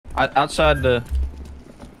Outside the...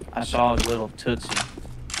 I saw a little Tootsie.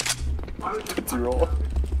 Tootsie roll.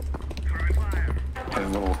 And a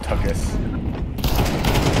little Tuggus.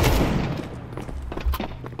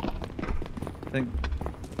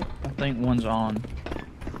 I think one's on.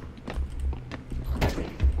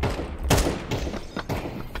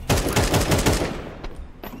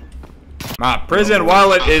 My prison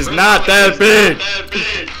wallet is not that big.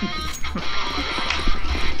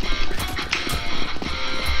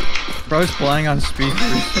 Bro's playing on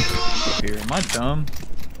speakers. Here, am I dumb?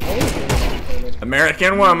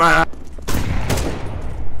 American woman.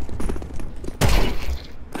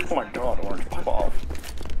 Oh my god, orange, pop off.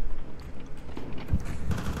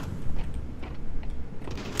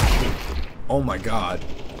 Oh my god.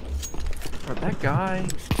 Bro, that guy.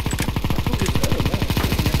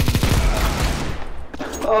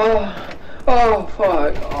 Oh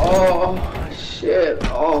fuck, oh shit,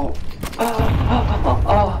 oh,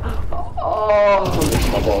 I'm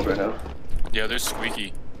missing my balls right now. Yeah, they're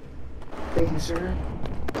squeaky. Thank you, sir.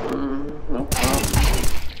 No problem.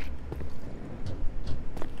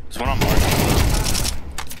 There's one on Mark.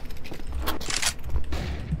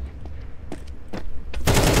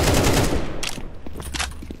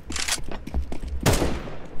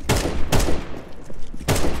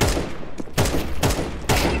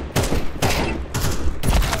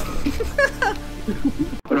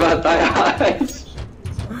 What about thy eyes?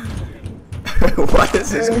 Why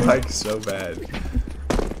is his mic so bad?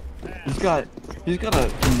 He's got a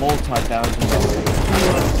multi-$1,000.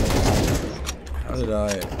 How did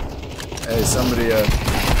I? Hey, somebody,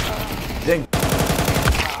 thank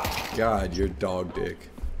God, you're dog dick.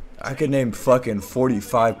 I could name fucking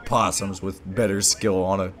 45 possums with better skill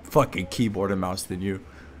on a fucking keyboard and mouse than you.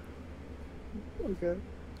 Okay.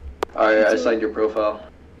 Alright, I signed your profile.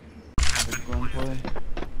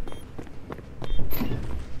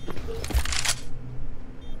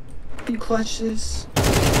 You clutch this.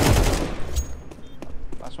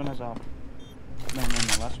 Last one is off. No,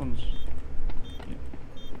 last one's...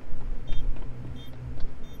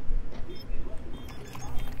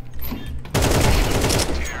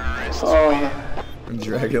 Oh,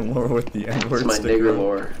 Dragon lore with the N-word it's my sticker. nigger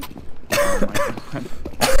lore. Oh my God.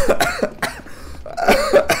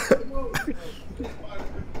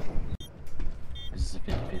 This is a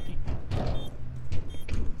 50-50.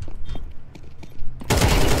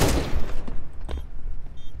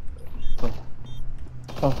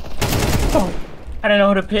 Oh. I don't know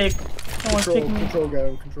who to pick. No one's picking me. Control,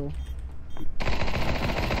 go, control.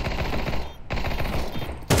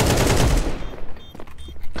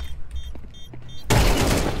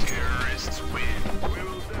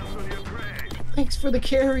 Thanks for the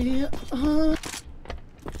carry.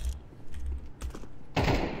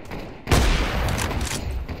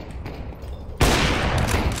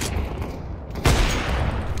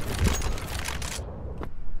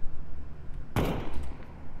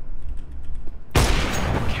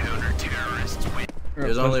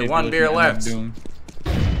 There's only one beer left.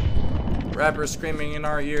 Rappers screaming in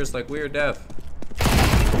our ears like we're deaf.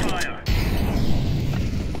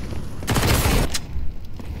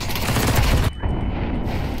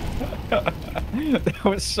 That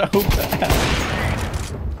was so bad.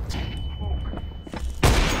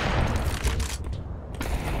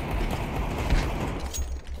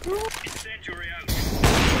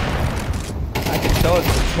 I can tell it's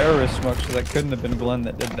a terrorist smoke, so that couldn't have been Glenn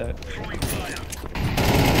that did that.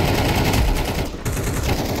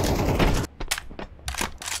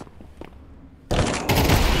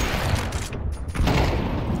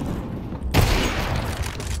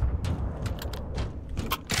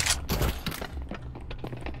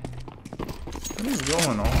 What is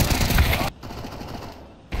going on?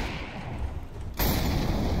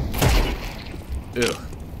 Ew.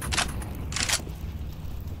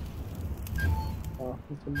 Oh,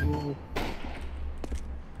 it's a move.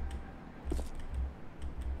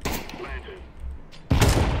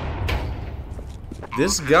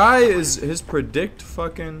 This guy is his predict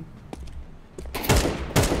fucking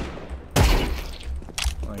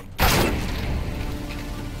like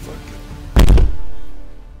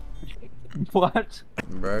What?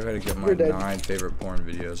 bro, I gotta get my 9 favorite porn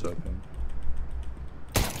videos open.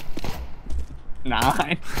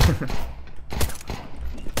 9?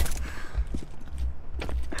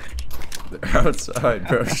 They're outside,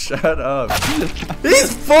 bro. Shut up.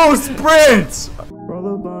 He's full sprints!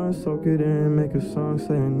 Roll up on, soak it in, make a song,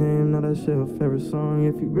 say a name, now that shit a favorite song.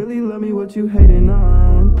 If you really love me, what you hating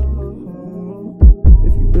on?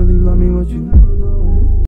 If you really love me, what you hating on?